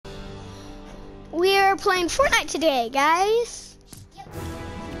we're playing Fortnite today, guys.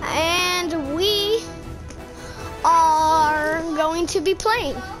 And we are going to be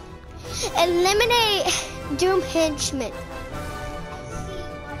playing Eliminate Doom Henchmen.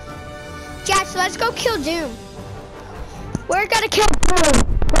 Yeah, so let's go kill Doom. We're gonna kill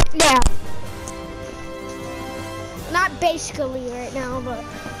Doom right now. Not basically right now, but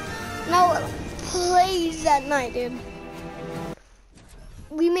no, please at night, dude.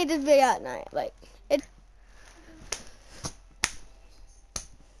 We made this video at night, like it.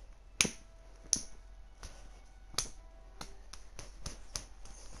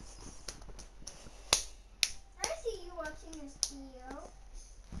 I see you watching this video.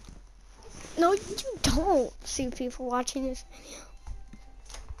 No, you don't see people watching this video.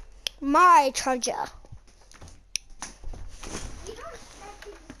 My treasure. You don't expect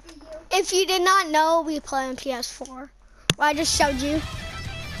this video. If you did not know, we play on PS4. Well, I just showed you.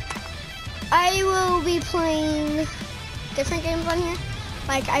 I will be playing different games on here.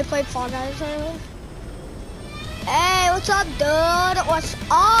 Like, I played Fall Guys earlier. Hey, what's up, dude? What's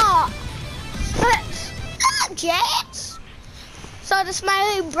up? What's up, Jets? So, this is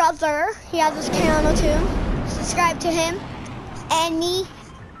my brother. He has his channel, too. Subscribe to him and me.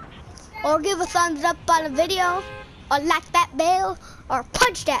 Or give a thumbs up on the video. Or like that bell. Or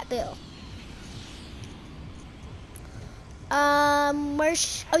punch that bell.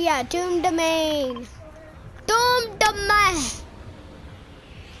 Where's, oh yeah, Doom Domain. Doom Domain.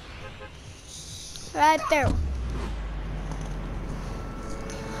 Right there.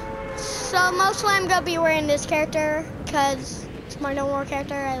 So mostly I'm gonna be wearing this character because it's my no more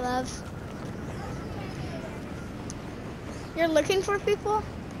character I love. You're looking for people?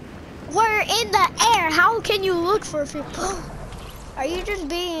 We're in the air. How can you look for people? Are you just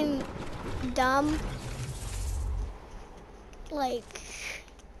being dumb? Like,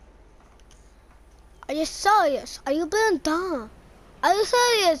 are you serious? Are you being dumb? Are you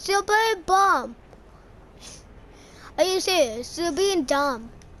serious? You're being dumb. Are you serious? You're being dumb.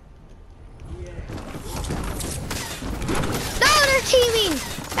 No, they're teaming.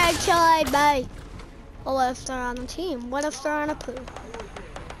 Actually, bye. Well, what if they're on a team? What if they're on a pool?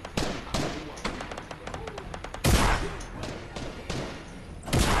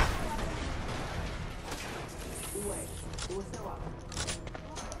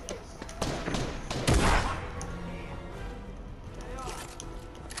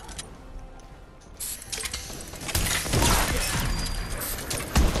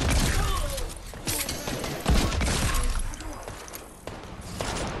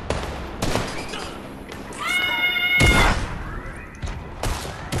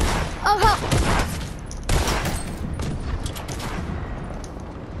 Oh, help!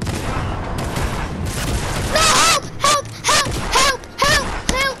 No, help! Help! Help! Help! Help!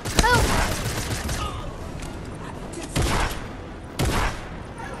 Help! Help!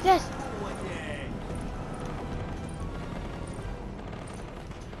 Yes.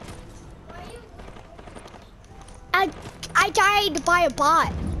 I died by a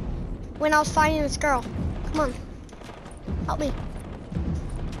bot when I was fighting this girl. Come on. Help me.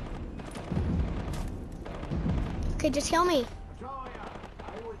 Okay, just heal me. No,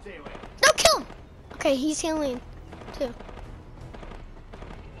 kill him! Okay, he's healing too.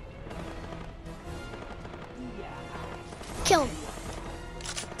 Kill him.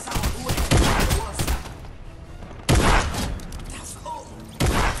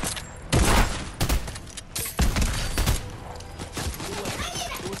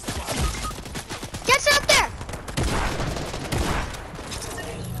 Get up there!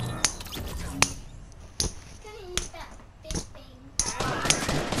 Gonna use that big thing.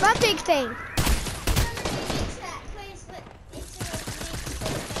 What big thing? It's that place, but it's like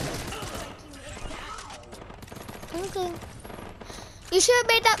Okay. You should have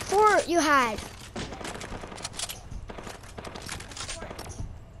made that fort you had.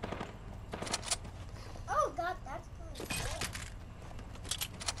 Oh God, that's cool.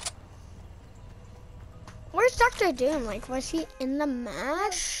 Where's Dr. Doom? Like, was he in the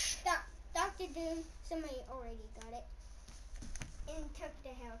match? Dr. Doom, somebody already got it and took the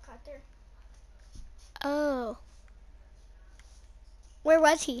helicopter. Oh. Where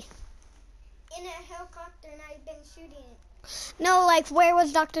was he? In a helicopter, and I've been shooting it No, like, where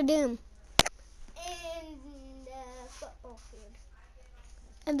was Dr. Doom? in the football field.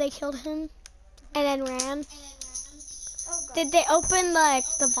 And they killed him? And then ran? And then oh God. Did they open, like,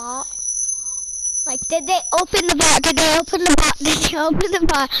 the vault? Like, did they open the vault? Did they open the vault? Did they open the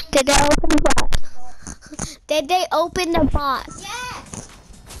vault? Did they open the vault? Did they open the vault? Yes.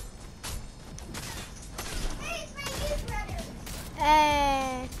 Hey, it's my youth brother.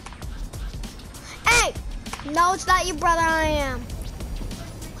 Hey, No, it's not your brother, I am.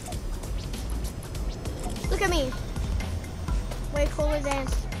 Look at me. Way cooler than.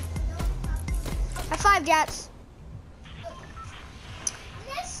 High five, Jats.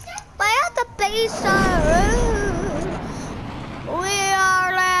 We're at the base of the roof. We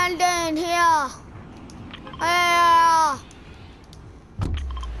are landing here. Yeah.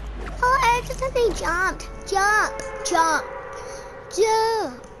 Oh, accidentally jumped. Jump, jump,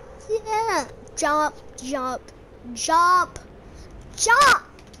 jump, yeah. Jump, jump, jump, jump.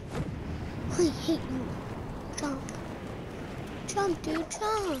 I hate you. Jump. Jump, dude,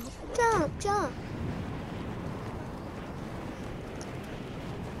 jump, jump, jump.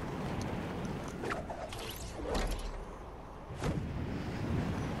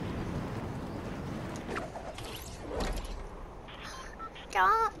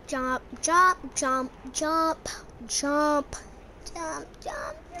 Jump, jump, jump, jump, jump, jump, jump, jump,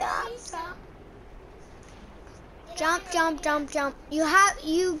 jump, jump. Jump, jump, jump, jump.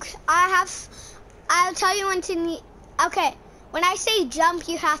 I'll tell you when to need. Okay, when I say jump,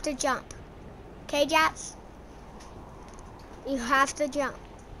 you have to jump. Okay, Jats? You have to jump.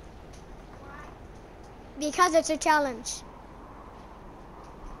 Because it's a challenge.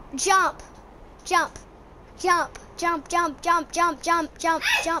 Jump, jump, jump, jump, jump, jump, jump, jump, jump,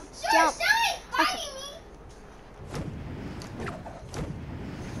 jump, jump. Okay.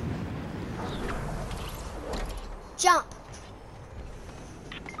 Jump.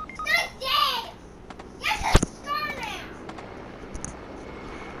 Not dead. He has a scar now.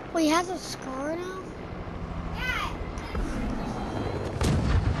 Wait, he has a scar now? Yeah.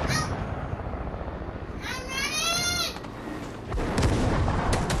 I'm running.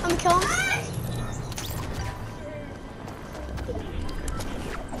 I'm killing him.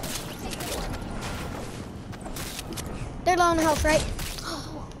 They're low on health, right?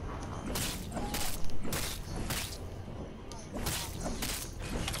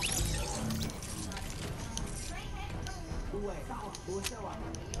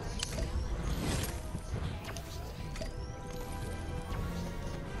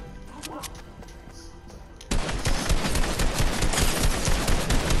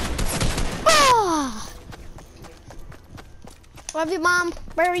 Love you, Mom.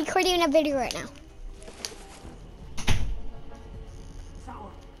 We're recording a video right now.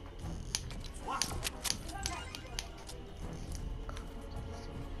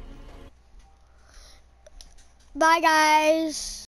 Bye, guys.